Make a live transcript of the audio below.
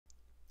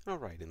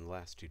Alright, in the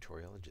last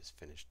tutorial I just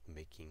finished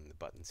making the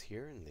buttons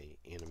here and they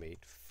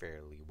animate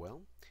fairly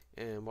well.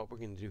 And what we're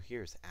going to do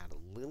here is add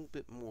a little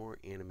bit more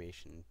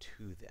animation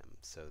to them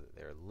so that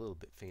they're a little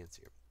bit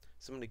fancier.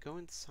 So I'm going to go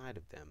inside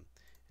of them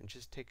and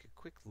just take a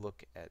quick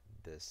look at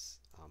this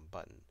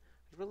button.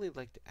 I'd really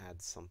like to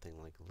add something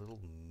like a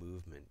little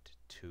movement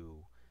to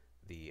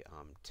the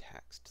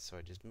text. So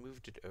I just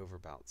moved it over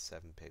about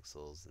 7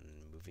 pixels and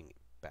moving it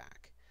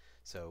back.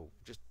 So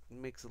just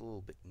makes it a little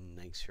bit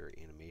nicer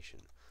animation.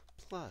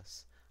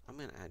 Plus, I'm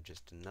going to add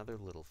just another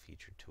little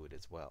feature to it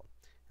as well,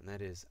 and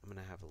that is I'm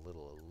going to have a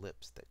little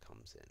ellipse that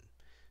comes in.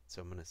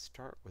 So I'm going to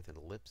start with an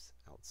ellipse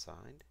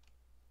outside,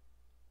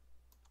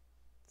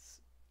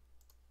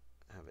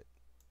 have it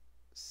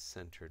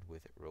centered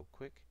with it real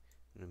quick,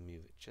 and then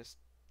move it just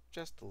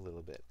a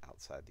little bit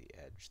outside the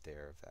edge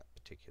there of that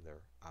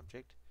particular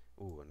object.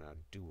 Ooh, and I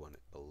do want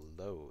it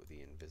below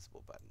the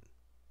invisible button.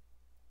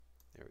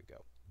 There we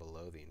go,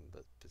 below the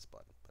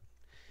invisible button.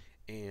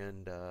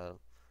 And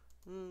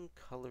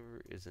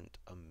color isn't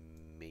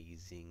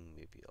amazing.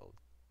 Maybe I'll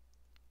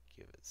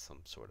give it some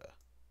sort of,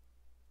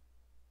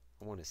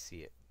 I want to see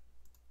it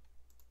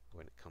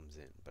when it comes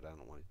in, but I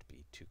don't want it to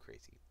be too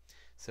crazy.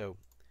 So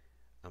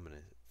I'm going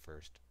to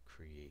first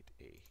create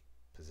a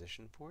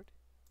position for it,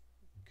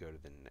 go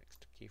to the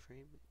next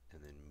keyframe,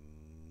 and then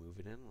move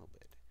it in a little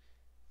bit.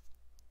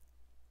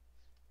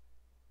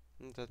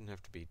 And it doesn't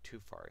have to be too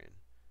far in,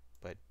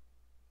 but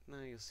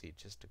now you'll see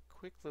just a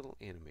quick little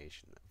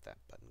animation of that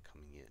button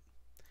coming in.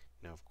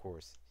 Now, of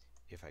course,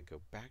 if I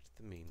go back to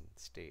the main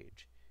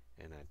stage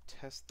and I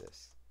test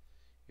this,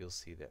 you'll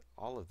see that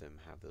all of them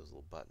have those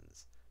little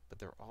buttons, but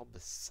they're all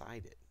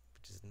beside it,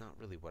 which is not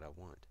really what I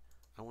want.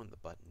 I want the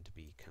button to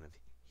be kind of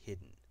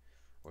hidden,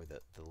 or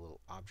the little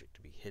object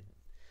to be hidden.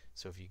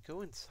 So if you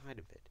go inside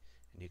of it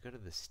and you go to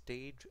the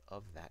stage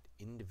of that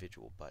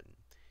individual button,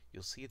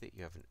 you'll see that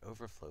you have an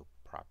overflow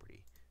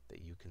property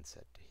that you can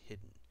set to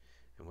hidden.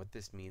 And what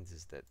this means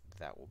is that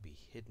that will be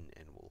hidden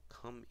and will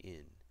come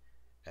in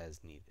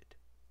as needed.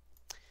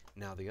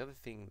 Now the other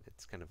thing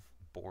that's kind of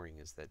boring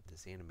is that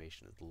this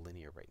animation is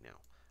linear right now.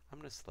 I'm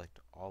going to select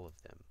all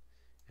of them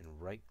and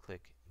right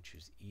click and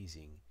choose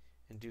easing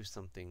and do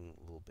something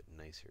a little bit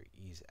nicer.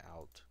 Ease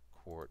out,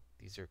 quart.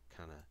 These are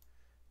kind of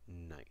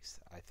nice.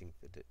 I think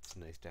that it's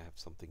nice to have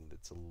something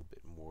that's a little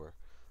bit more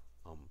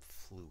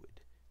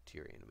fluid to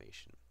your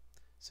animation.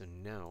 So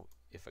now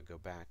if I go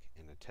back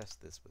and I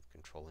test this with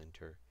Control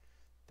Enter,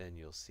 then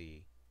you'll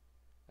see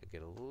I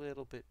get a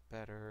little bit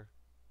better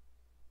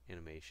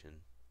animation.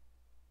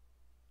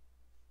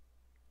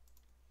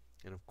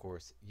 And of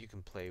course you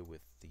can play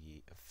with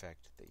the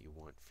effect that you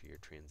want for your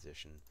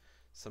transition.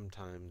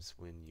 Sometimes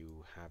when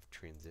you have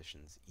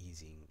transitions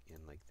easing in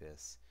like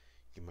this,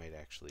 you might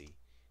actually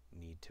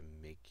need to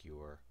make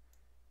your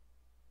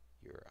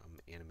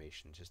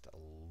animation just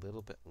a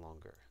little bit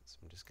longer. So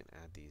I'm just going to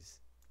add these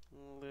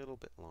a little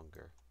bit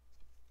longer.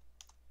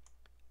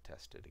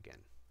 Test it again.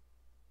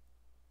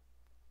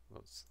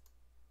 Whoops.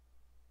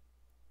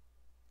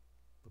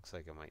 Looks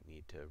like I might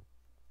need to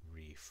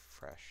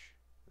refresh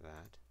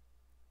that.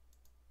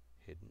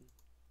 Hidden.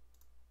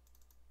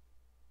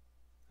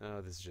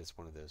 Oh, this is just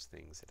one of those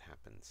things that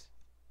happens.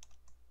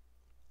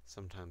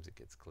 Sometimes it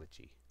gets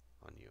glitchy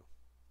on you.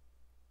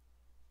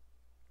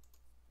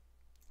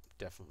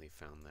 Definitely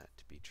found that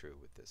to be true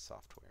with this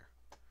software.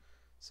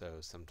 So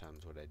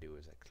sometimes what I do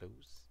is I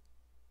close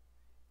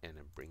and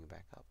I bring it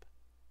back up.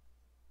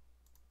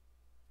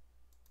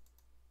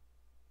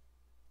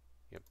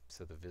 Yep,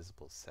 so the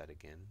visible is set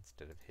again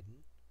instead of hidden.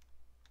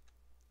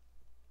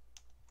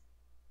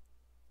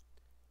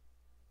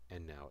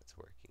 And now it's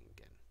working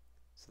again.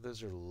 So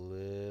those are a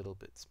little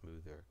bit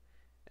smoother,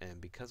 and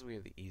because we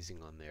have the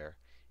easing on there,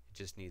 it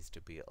just needs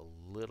to be a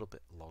little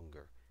bit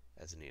longer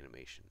as an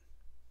animation.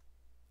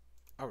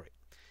 Alright,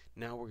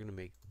 now we're going to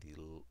make the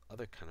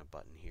other kind of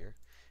button here,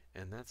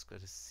 and that's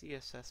got a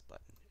CSS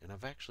button, and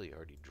I've actually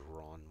already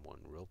drawn one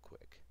real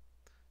quick.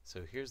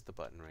 So here's the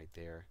button right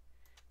there.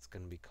 It's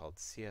going to be called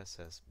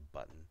CSS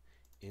Button.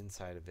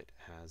 Inside of it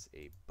has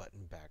a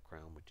button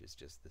background, which is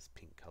just this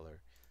pink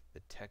color,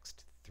 the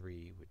text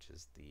 3, which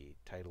is the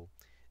title.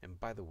 And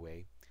by the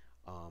way,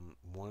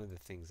 one of the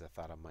things I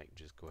thought I might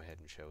just go ahead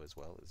and show as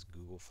well is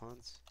Google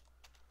Fonts.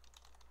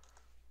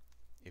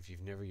 If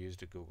you've never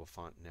used a Google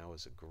font, now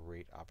is a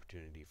great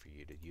opportunity for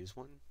you to use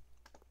one.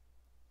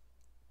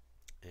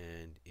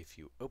 And if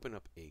you open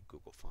up a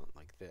Google font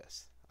like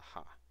this,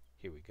 aha,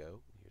 here we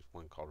go. Here's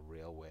one called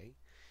Railway.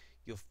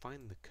 You'll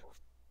find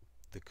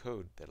the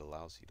code that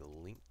allows you to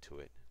link to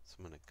it. So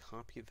I'm going to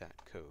copy that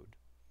code,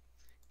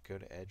 go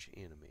to Edge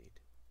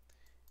Animate,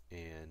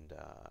 and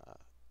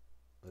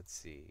let's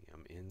see,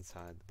 I'm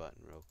inside the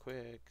button real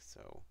quick.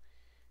 So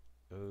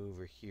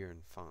over here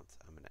in fonts,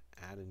 I'm going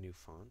to add a new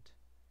font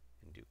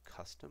and do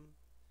custom,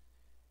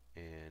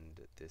 and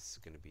this is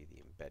going to be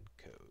the embed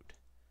code.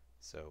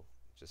 So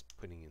just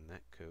putting in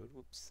that code.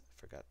 Whoops, I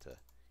forgot to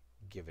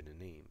give it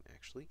a name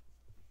actually.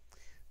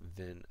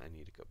 Then I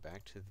need to go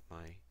back to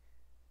my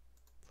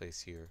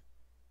place here,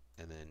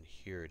 and then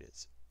here it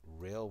is,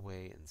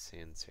 Railway and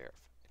sans serif.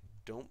 I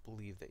don't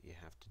believe that you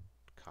have to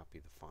copy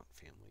the font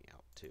family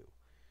out too.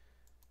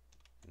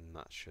 I'm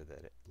not sure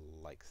that it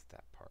likes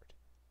that part.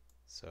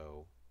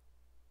 So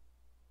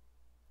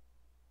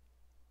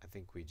I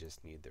think we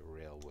just need the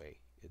railway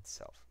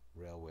itself.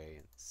 Railway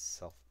and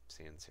self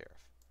sans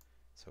serif.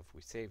 So if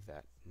we save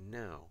that,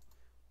 now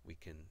we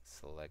can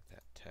select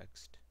that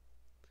text.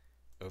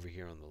 Over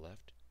here on the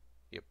left,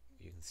 yep,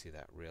 you can see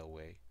that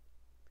railway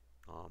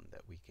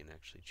that we can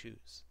actually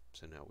choose.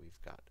 So now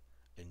we've got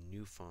a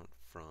new font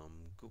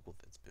from Google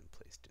that's been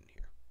placed in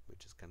here,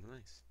 which is kind of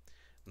nice.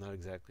 I'm not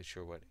exactly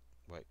sure why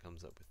it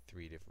comes up with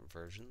 3 different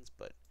versions,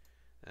 but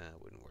I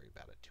wouldn't worry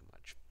about it too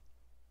much.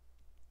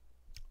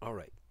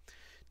 Alright,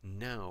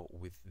 now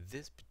with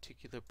this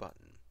particular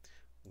button,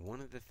 one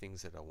of the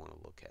things that I want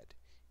to look at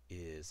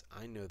is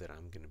I know that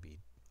I'm going to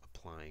be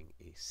applying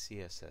a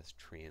CSS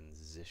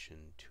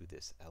transition to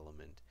this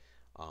element,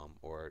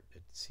 or a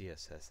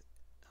CSS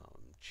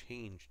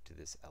change to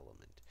this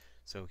element.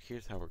 So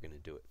here's how we're going to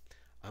do it.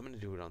 I'm going to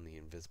do it on the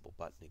invisible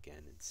button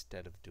again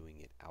instead of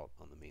doing it out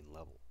on the main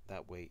level.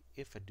 That way,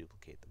 if I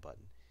duplicate the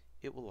button,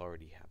 it will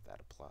already have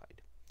that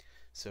applied.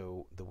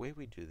 So the way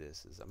we do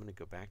this is I'm going to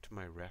go back to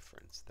my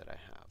reference that I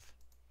have,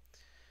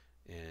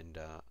 and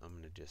I'm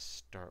going to just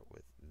start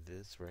with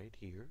this right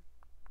here.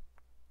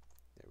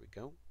 There we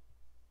go.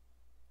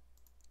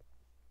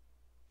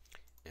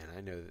 And I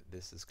know that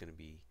this is going to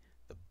be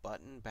the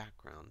button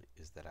background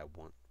is that I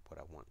want what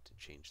I want to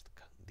change the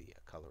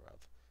color of.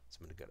 So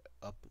I'm going to go to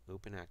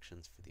Open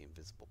Actions for the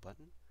invisible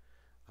button.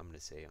 I'm going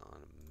to say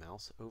on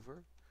mouse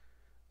over,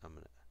 I'm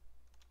going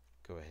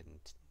to go ahead and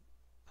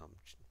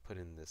put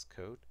in this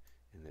code,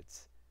 and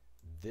it's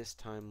this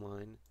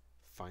timeline,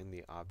 find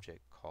the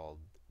object called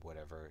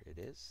whatever it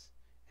is,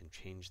 and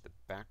change the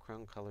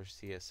background color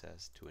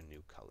CSS to a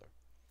new color.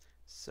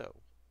 So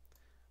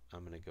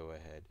I'm going to go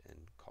ahead and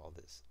call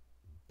this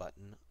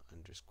button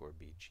underscore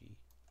btn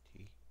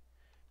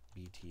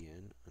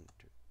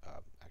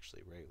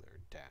actually regular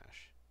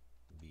dash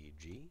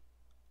bg,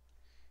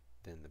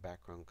 then the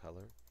background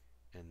color,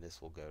 and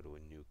this will go to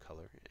a new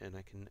color, and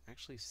I can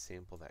actually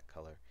sample that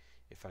color.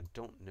 If I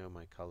don't know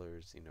my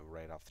colors, you know,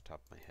 right off the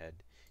top of my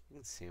head, you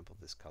can sample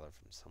this color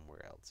from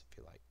somewhere else if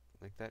you like.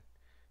 Like that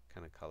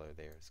kind of color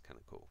there is kind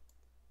of cool.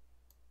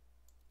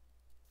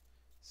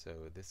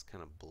 So this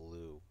kind of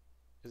blue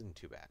isn't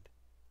too bad.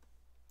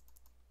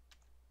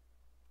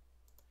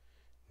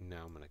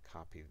 Now I'm going to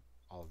copy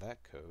all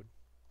that code,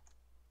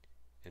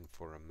 and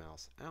for a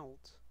mouse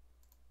out,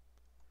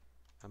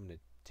 I'm going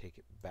to take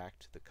it back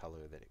to the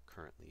color that it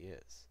currently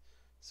is.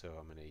 So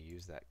I'm going to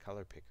use that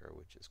color picker,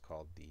 which is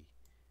called the,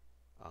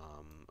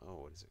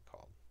 what is it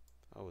called?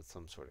 Oh, it's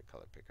some sort of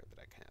color picker that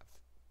I have.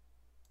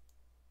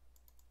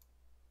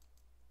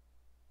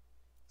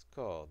 It's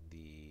called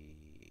the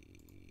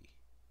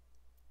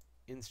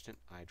Instant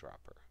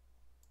Eyedropper.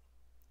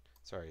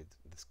 Sorry,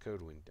 this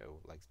code window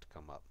likes to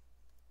come up.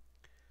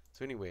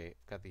 So anyway,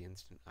 I've got the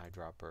Instant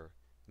Eyedropper.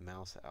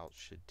 Mouse out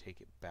should take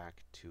it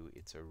back to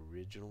its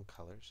original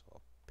color, so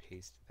I'll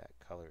paste that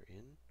color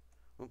in.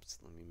 Oops,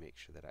 let me make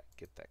sure that I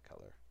get that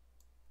color.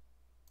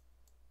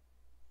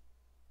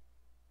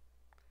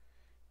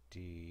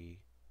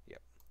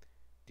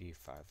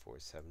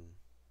 D547.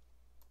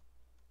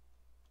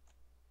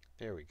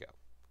 There we go.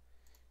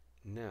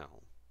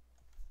 Now,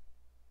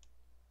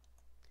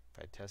 if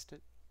I test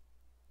it,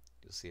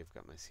 you'll see I've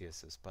got my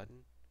CSS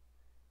button,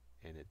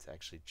 and it's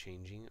actually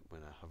changing it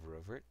when I hover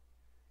over it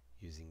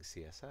using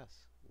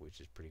CSS,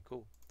 which is pretty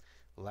cool.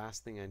 The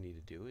last thing I need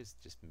to do is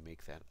just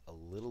make that a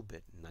little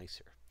bit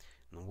nicer.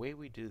 And the way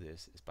we do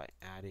this is by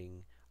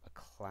adding a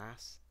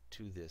class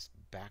to this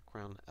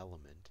background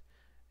element,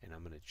 and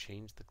I'm going to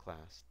change the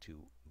class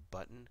to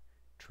button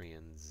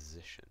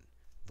transition.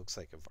 Looks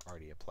like I've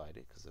already applied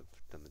it because I've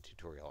done the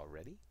tutorial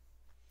already.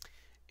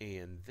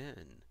 And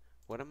then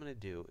what I'm going to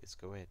do is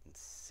go ahead and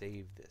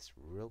save this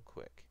real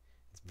quick.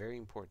 It's very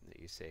important that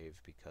you save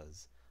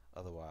because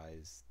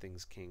otherwise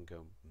things can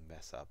go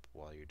mess up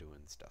while you're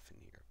doing stuff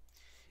in here.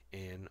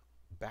 And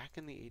back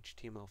in the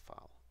HTML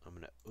file, I'm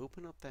going to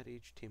open up that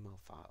HTML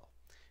file,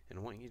 and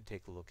I want you to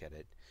take a look at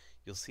it.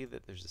 You'll see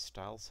that there's a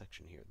style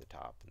section here at the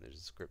top, and there's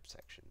a script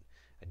section.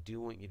 I do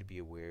want you to be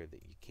aware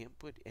that you can't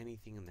put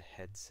anything in the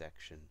head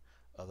section,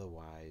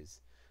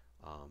 otherwise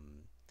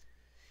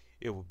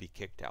it will be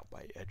kicked out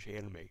by Edge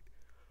Animate.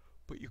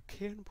 But you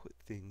can put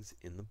things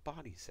in the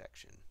body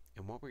section,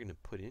 and what we're going to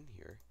put in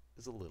here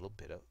is a little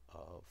bit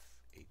of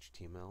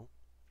HTML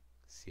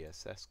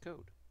CSS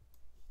code.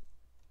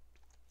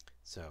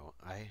 So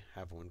I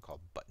have one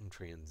called button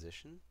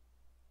transition.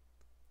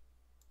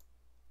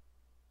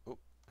 Oh,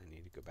 I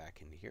need to go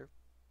back into here.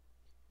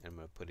 And I'm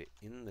going to put it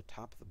in the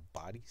top of the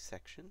body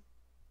section.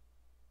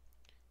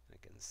 I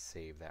can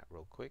save that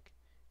real quick.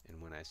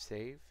 And when I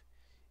save,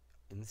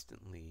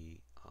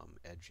 instantly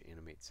Edge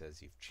Animate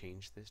says you've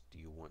changed this. Do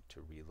you want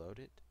to reload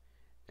it?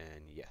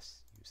 And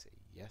yes, you say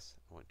yes,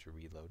 I want to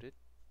reload it.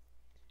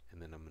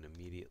 And then I'm going to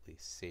immediately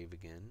save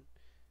again.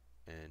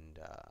 And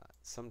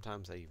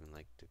sometimes I even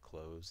like to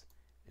close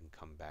and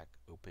come back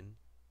open.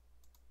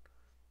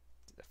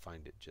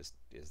 find it just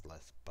is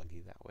less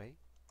buggy that way.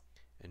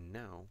 And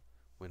now,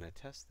 when I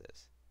test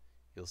this,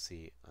 you'll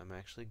see I'm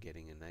actually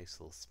getting a nice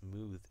little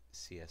smooth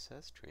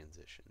CSS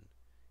transition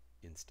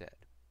instead.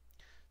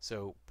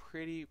 So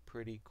pretty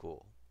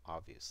cool,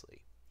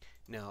 obviously.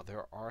 Now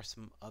there are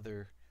some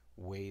other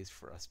ways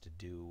for us to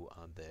do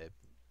the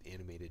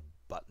animated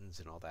buttons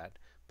and all that,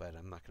 but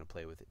I'm not going to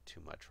play with it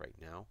too much right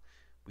now.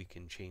 We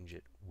can change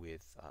it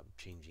with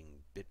changing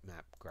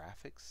bitmap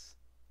graphics,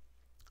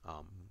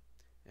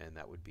 and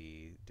that would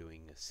be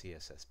doing a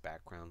CSS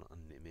background on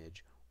an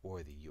image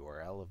or the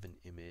URL of an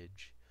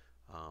image,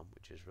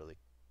 which is really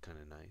kind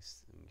of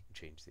nice. And you can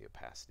change the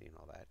opacity and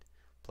all that.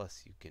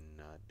 Plus you can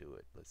do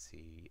it, let's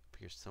see, up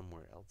here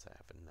somewhere else I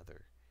have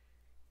another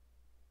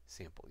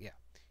sample. Yeah,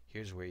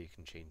 here's where you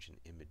can change an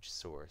image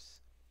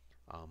source.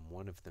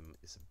 One of them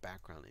is a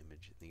background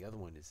image, and the other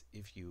one is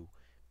if you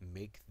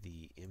make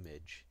the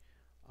image,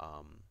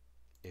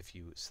 if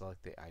you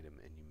select the item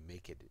and you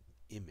make it an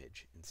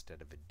image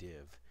instead of a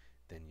div,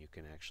 then you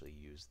can actually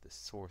use the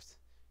source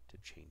to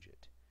change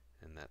it.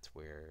 And that's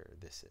where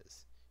this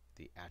is.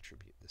 The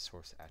attribute, the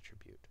source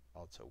attribute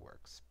also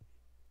works.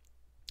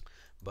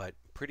 But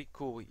pretty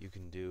cool what you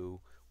can do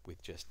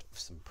with just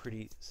some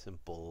pretty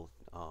simple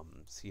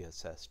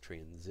CSS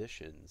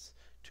transitions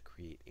to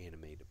create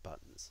animated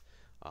buttons.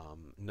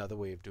 Another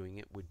way of doing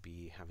it would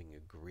be having a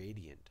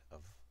gradient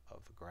of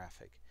a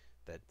graphic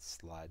that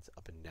slides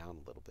up and down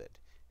a little bit.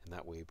 And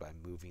that way, by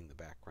moving the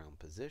background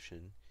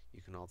position,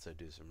 you can also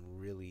do some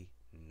really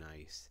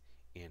nice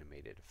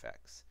animated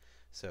effects.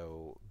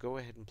 So go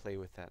ahead and play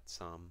with that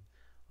some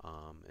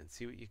and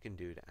see what you can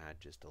do to add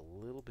just a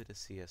little bit of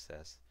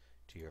CSS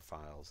to your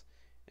files.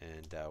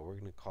 And we're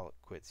going to call it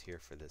quits here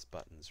for this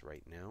buttons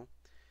right now,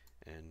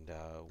 and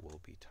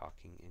we'll be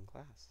talking in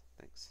class.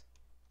 Thanks.